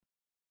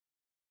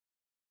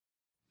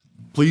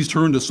Please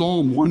turn to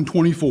Psalm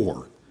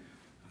 124.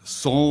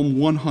 Psalm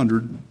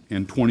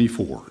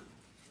 124.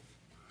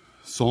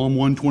 Psalm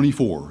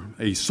 124,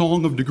 a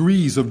song of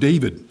degrees of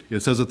David.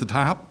 It says at the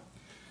top,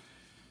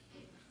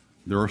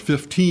 there are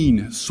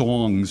 15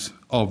 songs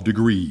of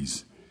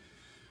degrees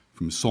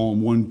from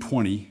Psalm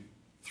 120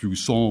 through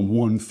Psalm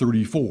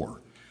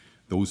 134.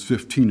 Those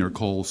 15 are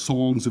called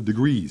songs of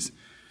degrees.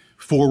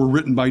 4 were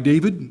written by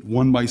David,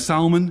 1 by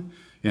Solomon,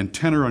 and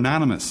 10 are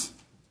anonymous.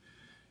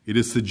 It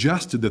is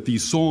suggested that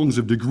these songs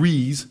of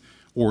degrees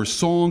or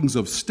songs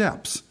of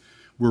steps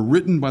were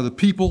written for the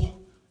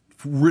people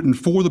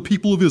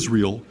of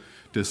Israel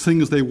to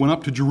sing as they went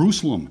up to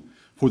Jerusalem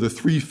for the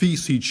 3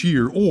 feasts each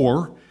year,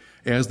 or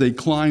as they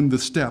climbed the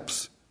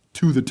steps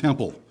to the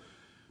temple.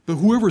 But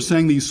whoever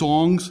sang these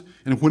songs,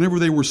 and whenever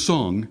they were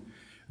sung,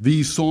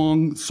 these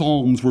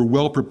psalms were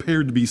well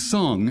prepared to be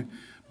sung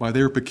by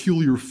their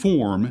peculiar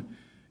form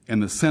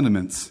and the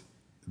sentiments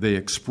they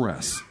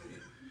express.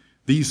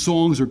 These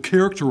songs are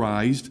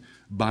characterized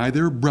by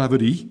their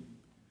brevity,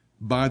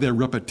 by their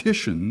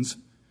repetitions,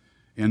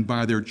 and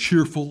by their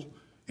cheerful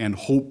and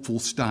hopeful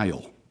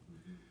style.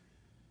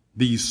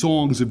 These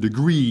songs of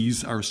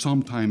degrees are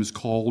sometimes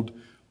called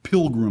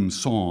pilgrim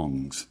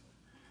songs.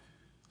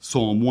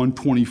 Psalm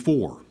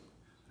 124,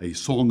 a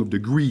song of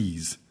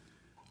degrees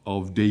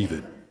of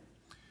David.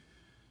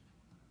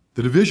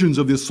 The divisions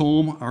of this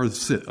psalm are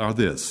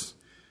this.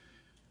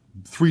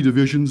 3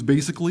 divisions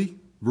basically,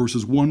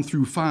 verses 1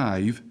 through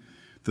 5.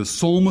 The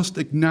psalmist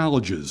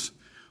acknowledges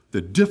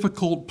the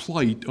difficult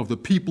plight of the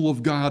people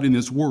of God in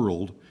this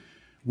world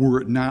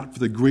were it not for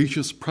the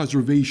gracious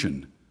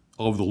preservation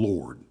of the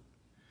Lord.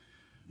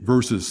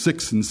 Verses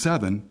 6 and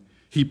 7,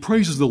 he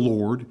praises the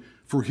Lord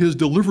for his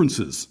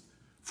deliverances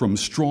from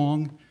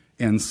strong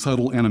and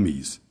subtle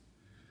enemies.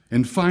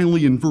 And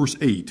finally, in verse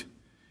 8,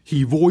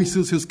 he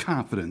voices his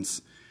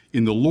confidence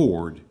in the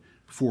Lord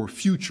for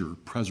future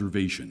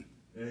preservation.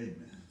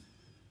 Amen.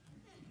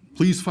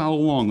 Please follow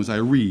along as I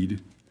read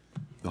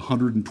the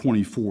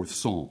 124th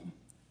Psalm.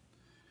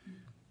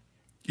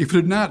 If it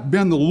had not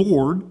been the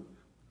Lord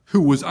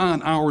who was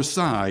on our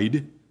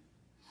side,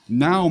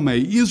 now may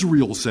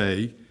Israel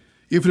say,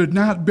 if it had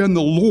not been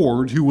the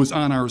Lord who was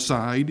on our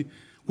side,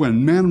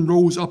 when men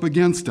rose up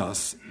against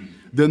us,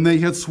 then they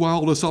had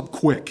swallowed us up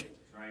quick,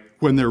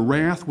 when their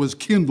wrath was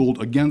kindled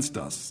against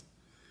us.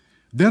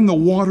 Then the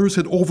waters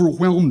had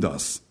overwhelmed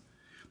us.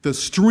 The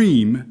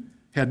stream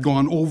had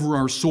gone over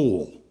our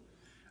soul.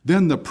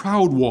 Then the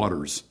proud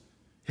waters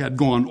had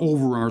gone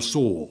over our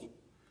soul.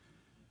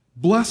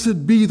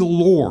 Blessed be the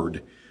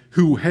Lord,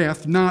 who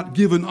hath not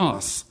given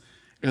us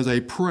as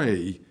a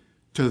prey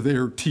to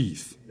their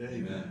teeth.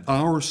 Amen.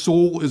 Our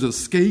soul is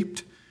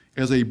escaped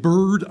as a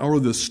bird out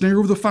of the snare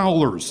of the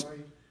fowlers.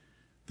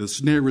 The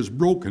snare is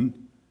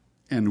broken,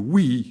 and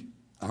we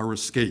are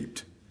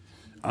escaped.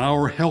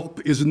 Our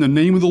help is in the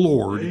name of the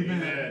Lord,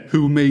 Amen.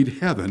 Who made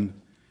heaven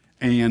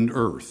and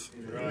earth.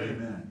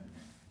 Amen.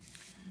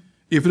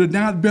 If it had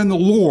not been the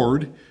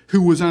Lord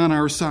who was on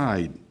our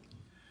side.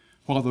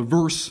 While the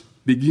verse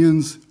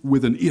begins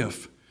with an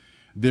if,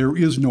 there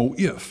is no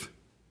if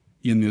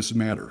in this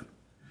matter.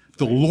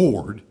 The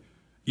Lord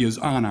is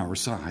on our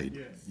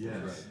side.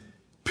 Yes.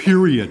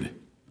 Period.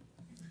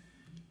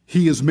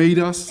 He has made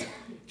us,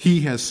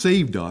 he has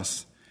saved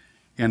us,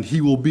 and he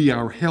will be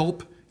our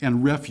help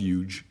and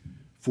refuge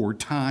for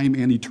time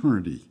and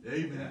eternity.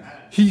 Amen.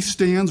 He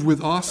stands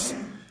with us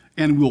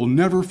and will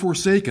never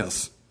forsake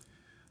us.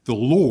 The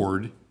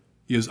Lord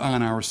is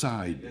on our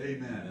side.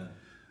 Amen.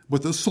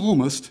 But the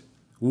psalmist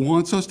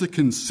wants us to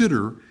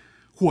consider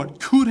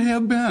what could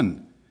have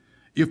been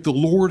if the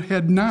Lord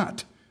had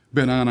not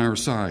been on our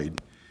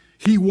side.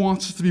 He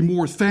wants us to be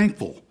more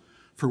thankful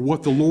for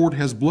what the Lord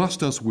has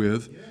blessed us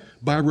with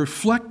by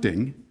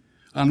reflecting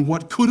on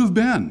what could have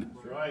been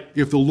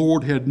if the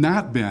Lord had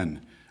not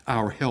been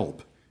our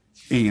help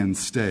and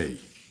stay.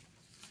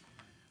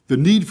 The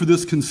need for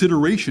this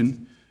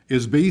consideration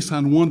is based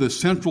on one of the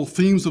central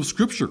themes of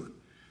Scripture,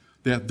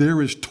 that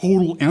there is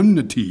total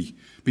enmity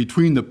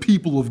between the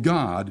people of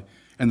God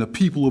and the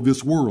people of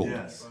this world,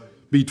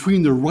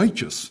 between the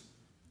righteous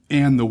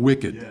and the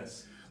wicked.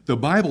 Yes. The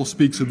Bible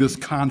speaks of this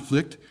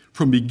conflict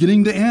from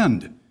beginning to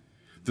end.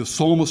 The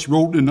psalmist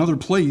wrote in another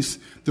place,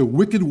 the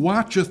wicked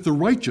watcheth the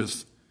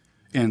righteous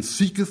and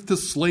seeketh to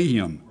slay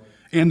him.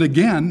 And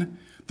again,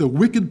 the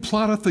wicked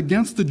plotteth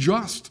against the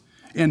just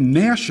and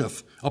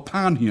gnasheth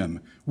upon him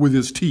with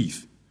his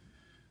teeth.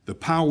 The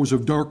powers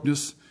of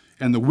darkness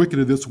and the wicked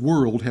of this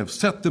world have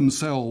set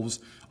themselves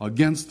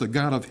against the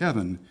God of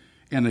heaven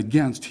and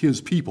against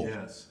his people.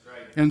 Yes.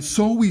 And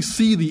so we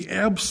see the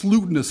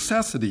absolute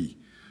necessity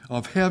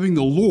of having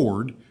the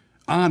Lord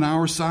on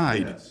our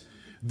side. Yes.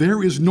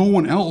 There is no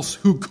one else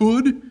who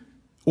could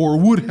or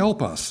would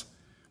help us,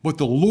 but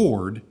the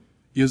Lord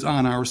is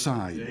on our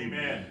side.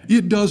 Amen.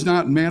 It does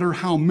not matter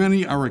how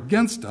many are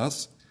against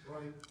us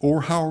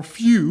or how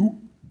few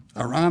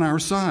are on our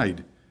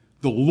side.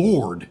 The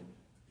Lord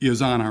is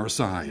on our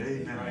side.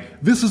 Amen.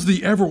 This is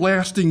the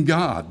everlasting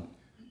God,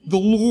 the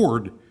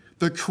Lord,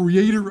 the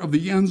creator of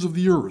the ends of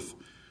the earth,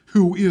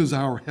 who is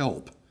our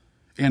help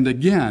And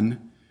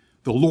again,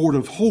 the Lord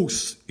of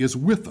hosts is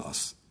with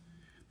us.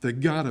 The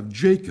God of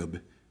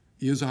Jacob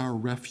is our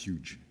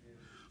refuge.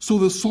 So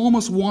the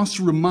psalmist wants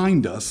to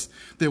remind us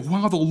that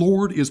while the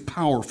Lord is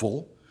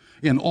powerful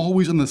and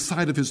always on the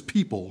side of his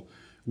people,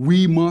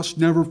 we must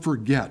never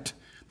forget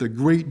the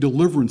great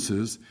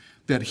deliverances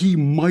that he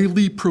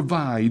mightily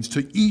provides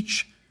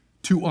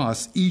to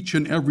us each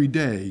and every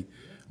day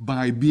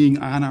by being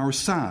on our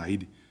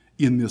side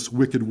in this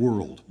wicked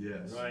world.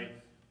 Yes. Right.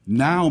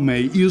 Now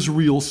may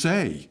Israel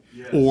say,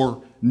 yes.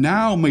 Or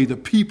now may the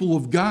people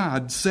of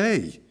God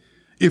say,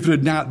 if it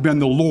had not been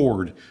the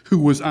Lord who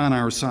was on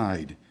our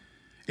side.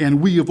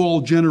 And we of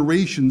all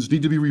generations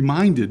need to be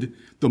reminded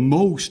the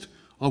most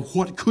of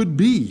what could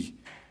be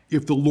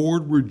if the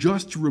Lord were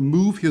just to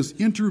remove his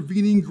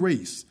intervening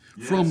grace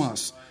from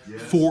us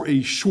for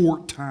a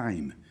short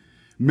time.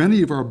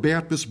 Many of our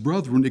Baptist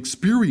brethren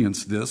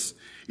experienced this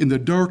in the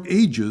Dark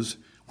Ages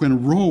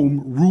when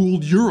Rome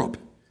ruled Europe.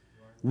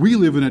 We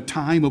live in a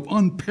time of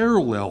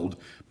unparalleled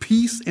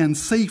peace and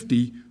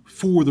safety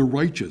for the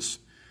righteous.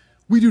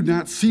 We do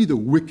not see the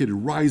wicked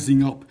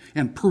rising up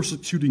and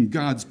persecuting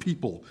God's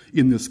people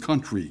in this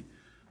country,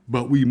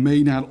 but we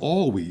may not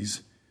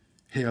always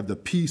have the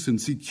peace and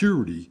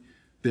security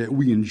that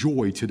we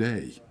enjoy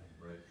today.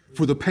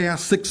 For the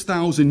past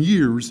 6,000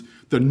 years,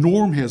 the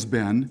norm has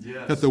been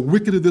that the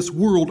wicked of this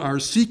world are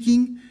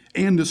seeking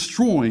and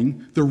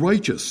destroying the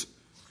righteous.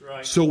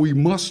 Right. So we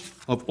must,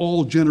 of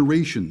all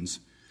generations,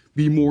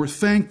 be more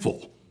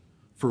thankful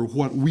for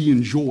what we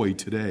enjoy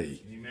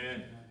today.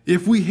 Amen.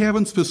 If we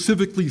haven't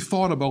specifically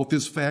thought about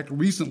this fact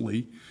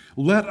recently,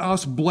 let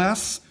us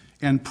bless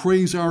and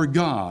praise our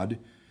God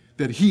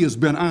that he has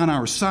been on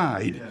our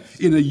side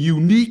in a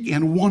unique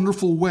and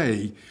wonderful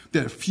way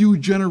that few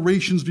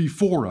generations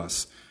before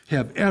us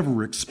have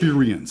ever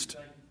experienced.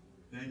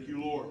 Thank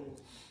you, Lord.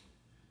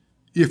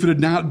 If it had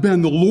not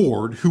been the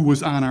Lord who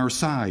was on our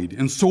side.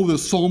 And so the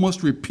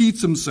psalmist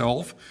repeats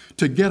himself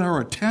to get our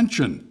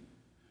attention,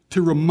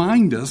 to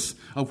remind us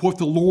of what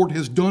the Lord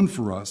has done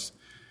for us,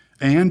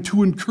 and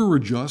to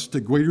encourage us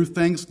to greater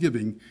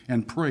thanksgiving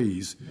and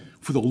praise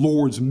for the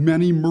Lord's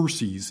many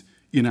mercies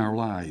in our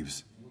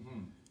lives.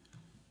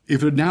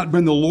 If it had not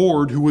been the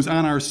Lord who was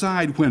on our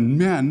side when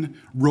men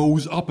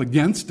rose up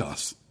against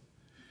us.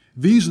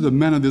 These are the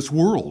men of this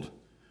world,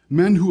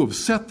 men who have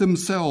set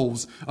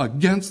themselves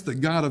against the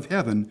God of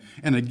heaven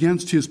and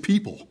against his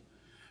people.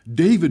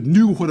 David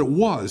knew what it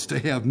was to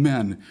have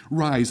men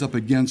rise up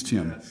against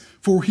him,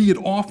 for he had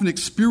often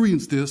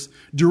experienced this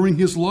during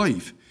his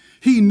life.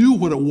 He knew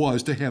what it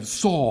was to have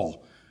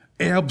Saul,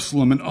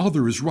 Absalom, and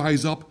others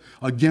rise up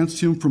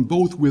against him from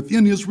both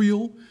within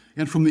Israel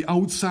and from the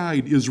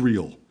outside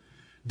Israel.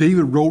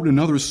 David wrote in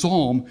another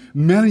psalm,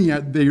 many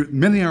are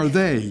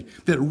they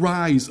that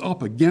rise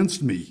up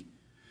against me.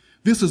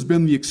 This has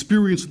been the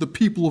experience of the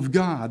people of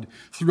God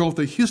throughout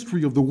the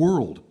history of the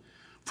world.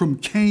 From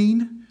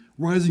Cain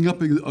rising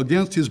up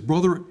against his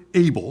brother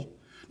Abel,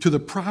 to the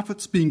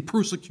prophets being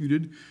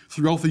persecuted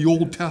throughout the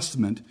Old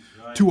Testament,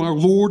 to our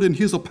Lord and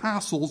his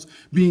apostles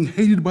being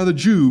hated by the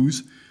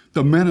Jews,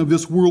 the men of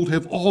this world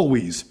have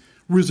always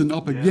risen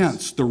up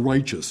against the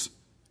righteous.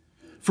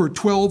 For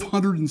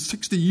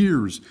 1,260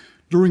 years,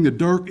 during the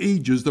Dark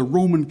Ages, the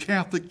Roman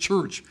Catholic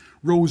Church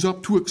rose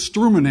up to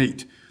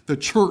exterminate the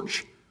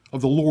church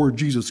of the Lord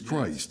Jesus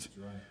Christ.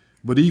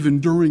 But even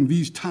during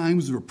these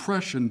times of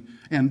oppression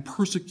and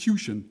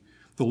persecution,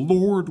 the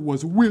Lord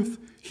was with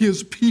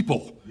his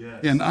people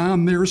and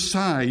on their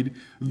side,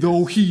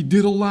 though he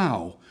did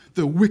allow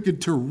the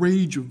wicked to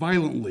rage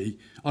violently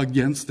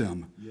against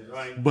them.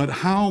 But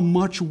how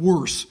much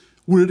worse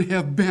would it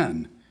have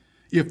been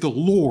if the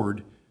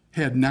Lord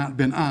had not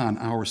been on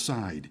our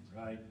side?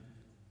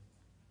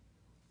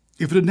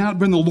 If it had not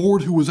been the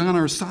Lord who was on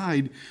our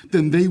side,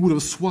 then they would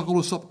have swallowed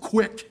us up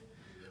quick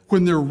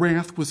when their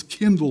wrath was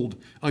kindled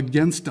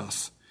against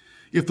us.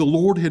 If the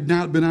Lord had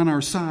not been on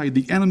our side,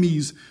 the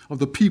enemies of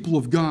the people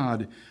of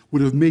God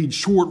would have made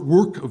short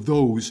work of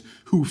those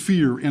who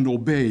fear and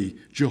obey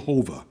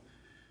Jehovah.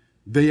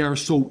 They are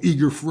so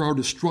eager for our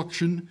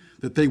destruction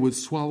that they would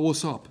swallow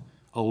us up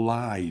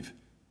alive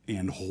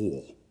and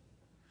whole.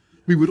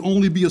 We would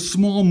only be a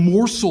small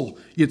morsel,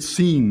 it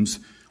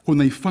seems, when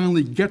they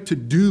finally get to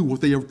do what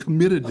they are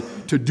committed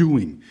to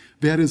doing,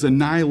 that is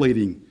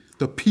annihilating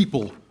the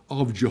people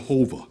of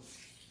Jehovah.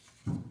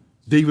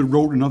 David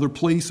wrote in another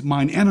place,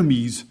 mine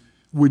enemies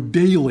would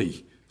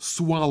daily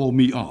swallow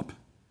me up.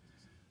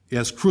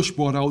 As Chris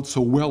brought out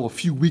so well a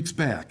few weeks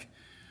back,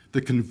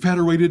 the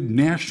confederated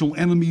national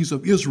enemies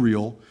of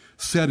Israel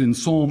said in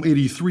Psalm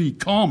 83,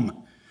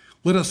 come,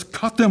 let us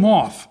cut them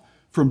off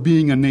from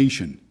being a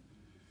nation.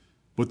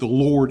 But the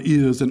Lord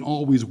is and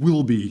always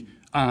will be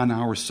on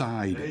our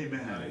side.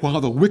 Amen.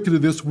 While the wicked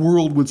of this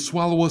world would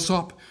swallow us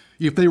up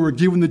if they were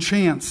given the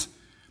chance,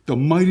 the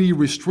mighty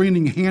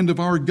restraining hand of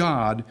our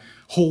God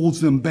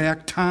holds them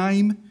back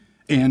time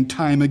and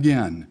time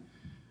again.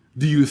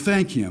 Do you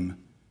thank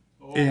him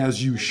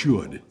as you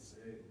should?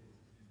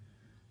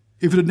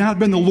 If it had not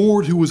been the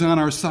Lord who was on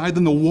our side,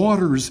 then the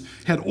waters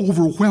had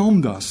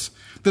overwhelmed us.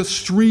 The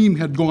stream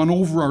had gone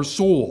over our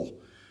soul.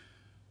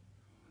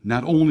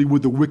 Not only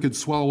would the wicked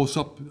swallow us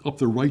up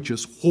the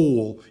righteous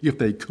whole if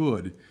they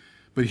could,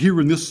 but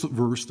here in this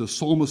verse, the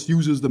psalmist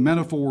uses the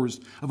metaphors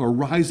of a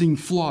rising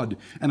flood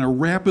and a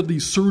rapidly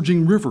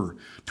surging river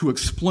to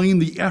explain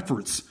the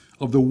efforts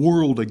of the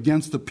world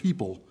against the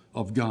people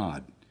of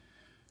God.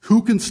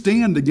 Who can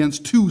stand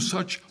against two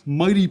such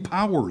mighty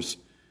powers?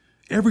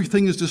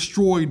 Everything is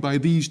destroyed by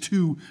these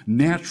two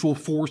natural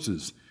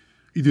forces.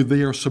 Either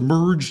they are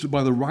submerged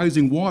by the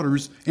rising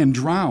waters and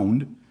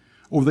drowned,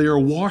 or they are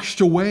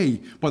washed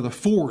away by the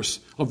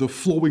force of the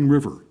flowing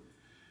river.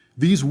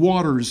 These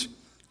waters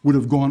would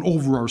have gone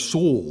over our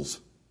souls.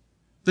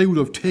 They would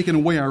have taken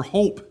away our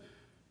hope,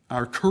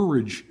 our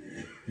courage,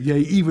 yea,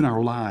 even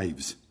our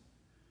lives.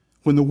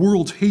 When the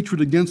world's hatred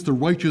against the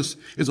righteous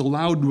is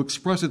allowed to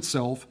express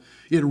itself,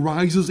 it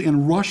rises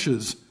and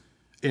rushes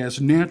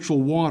as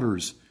natural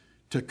waters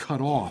to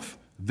cut off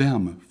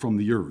them from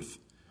the earth.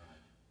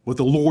 But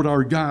the Lord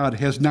our God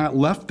has not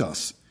left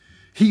us.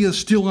 He is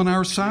still on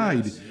our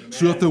side,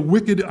 so that the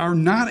wicked are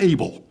not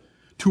able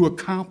to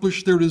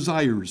accomplish their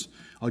desires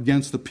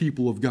against the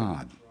people of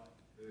God.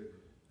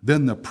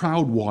 Then the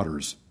proud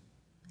waters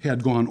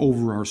had gone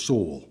over our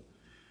soul.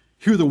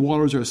 Here the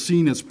waters are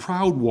seen as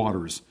proud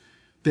waters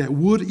that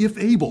would, if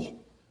able,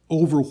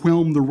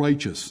 overwhelm the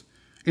righteous.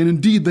 And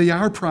indeed they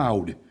are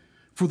proud,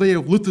 for they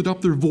have lifted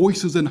up their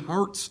voices and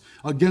hearts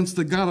against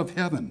the God of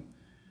heaven.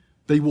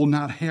 They will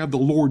not have the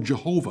Lord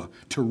Jehovah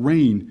to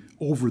reign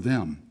over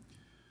them.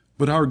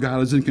 But our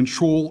God is in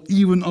control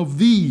even of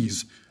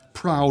these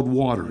proud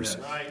waters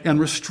and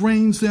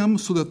restrains them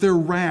so that their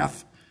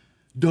wrath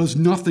does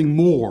nothing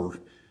more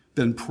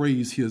than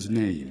praise his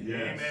name.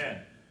 Yes.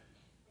 Amen.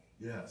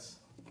 Yes.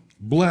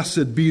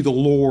 Blessed be the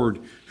Lord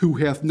who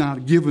hath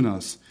not given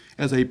us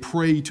as a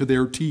prey to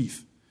their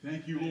teeth.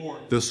 Thank you,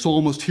 Lord. The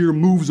psalmist here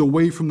moves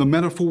away from the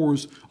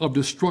metaphors of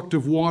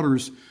destructive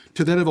waters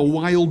to that of a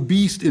wild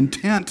beast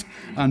intent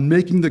on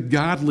making the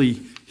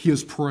godly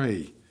his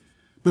prey.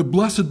 But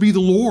blessed be the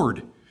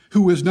Lord,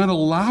 who has not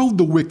allowed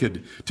the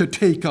wicked to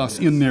take us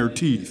in their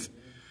teeth.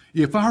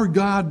 If our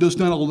God does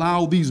not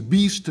allow these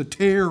beasts to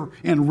tear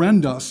and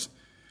rend us,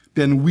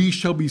 then we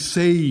shall be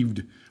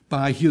saved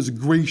by his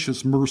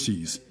gracious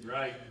mercies.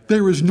 Right.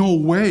 There is no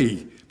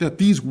way that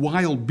these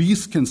wild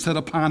beasts can set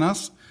upon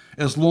us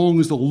as long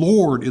as the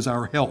Lord is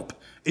our help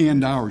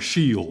and our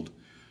shield.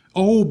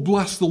 Oh,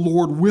 bless the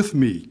Lord with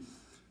me,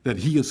 that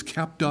he has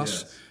kept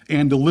us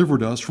and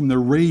delivered us from the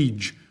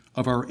rage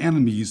of our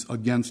enemies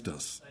against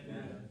us.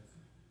 Amen.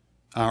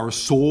 Our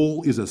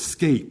soul is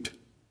escaped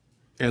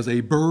as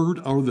a bird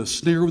out of the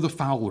snare of the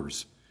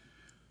fowlers.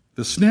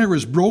 The snare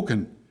is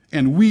broken,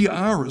 and we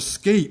are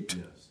escaped.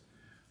 Yes.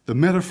 The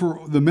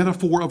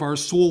metaphor of our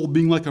soul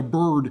being like a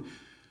bird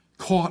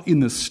caught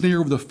in the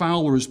snare of the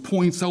fowlers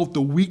points out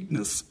the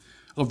weakness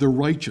of the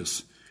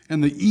righteous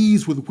and the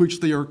ease with which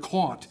they are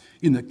caught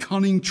in the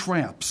cunning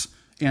traps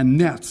and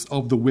nets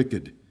of the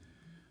wicked.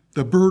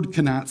 The bird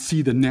cannot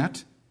see the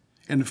net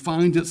and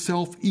finds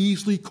itself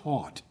easily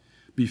caught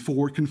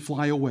before it can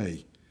fly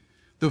away.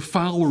 The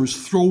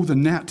fowlers throw the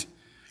net,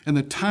 and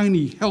the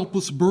tiny,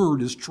 helpless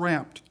bird is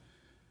trapped.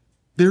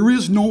 There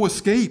is no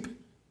escape,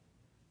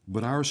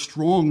 but our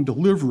strong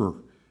deliverer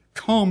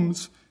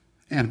comes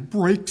and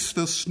breaks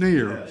the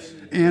snare,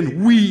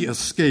 and we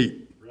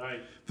escape.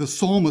 Right. The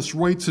psalmist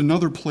writes in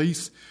another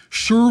place,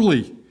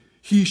 surely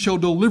he shall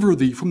deliver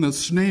thee from the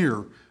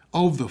snare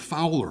of the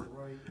fowler.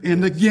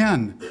 And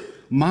again,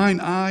 mine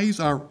eyes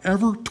are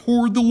ever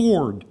toward the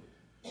Lord,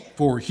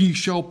 for he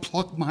shall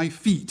pluck my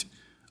feet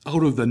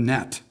out of the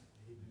net.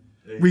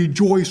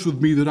 Rejoice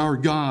with me that our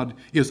God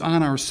is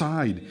on our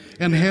side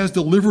and has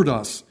delivered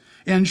us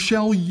and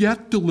shall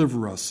yet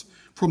deliver us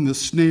from the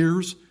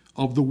snares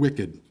of the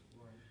wicked.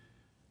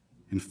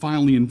 And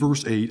finally, in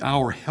verse 8,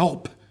 our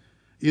help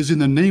is in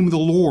the name of the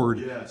Lord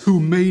who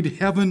made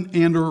heaven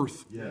and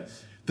earth.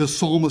 Yes. The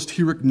psalmist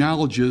here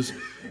acknowledges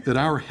that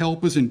our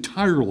help is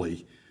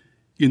entirely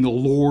in the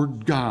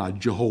Lord God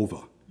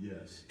Jehovah.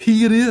 Yes.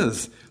 He it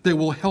is that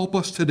will help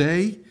us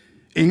today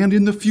and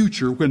in the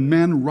future when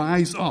men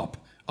rise up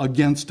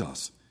against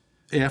us.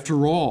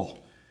 After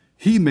all,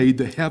 he made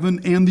the heaven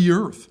and the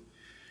earth.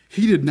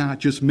 He did not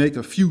just make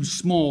a few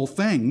small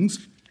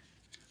things,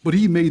 but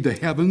he made the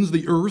heavens,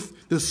 the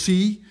earth, the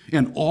sea,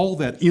 and all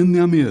that in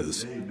them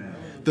is. Amen.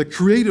 The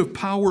creative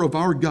power of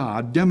our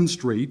God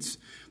demonstrates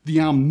the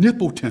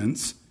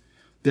omnipotence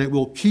that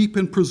will keep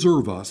and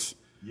preserve us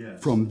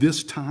from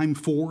this time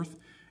forth,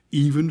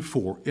 even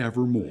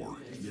forevermore.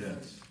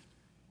 Yes.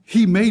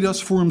 He made us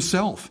for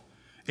himself,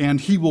 and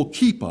he will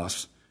keep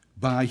us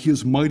by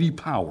his mighty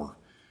power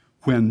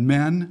when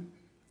men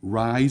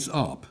rise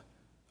up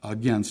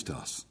against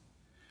us.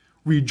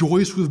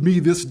 Rejoice with me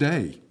this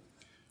day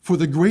for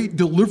the great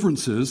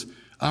deliverances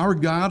our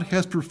God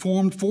has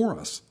performed for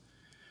us,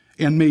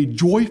 and may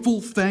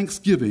joyful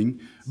thanksgiving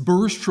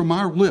burst from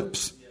our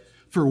lips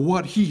for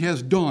what he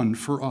has done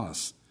for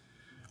us.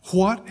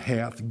 What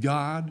hath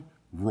God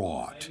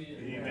wrought?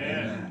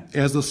 Amen.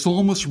 As the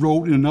psalmist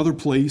wrote in another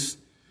place,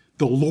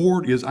 the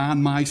Lord is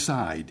on my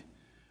side.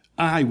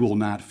 I will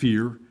not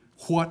fear.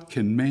 What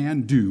can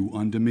man do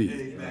unto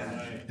me?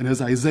 Amen. And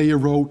as Isaiah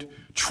wrote,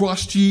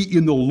 trust ye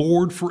in the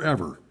Lord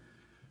forever,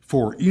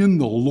 for in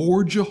the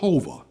Lord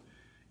Jehovah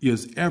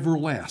is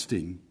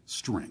everlasting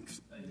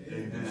strength.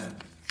 Amen.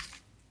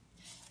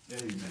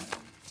 Amen.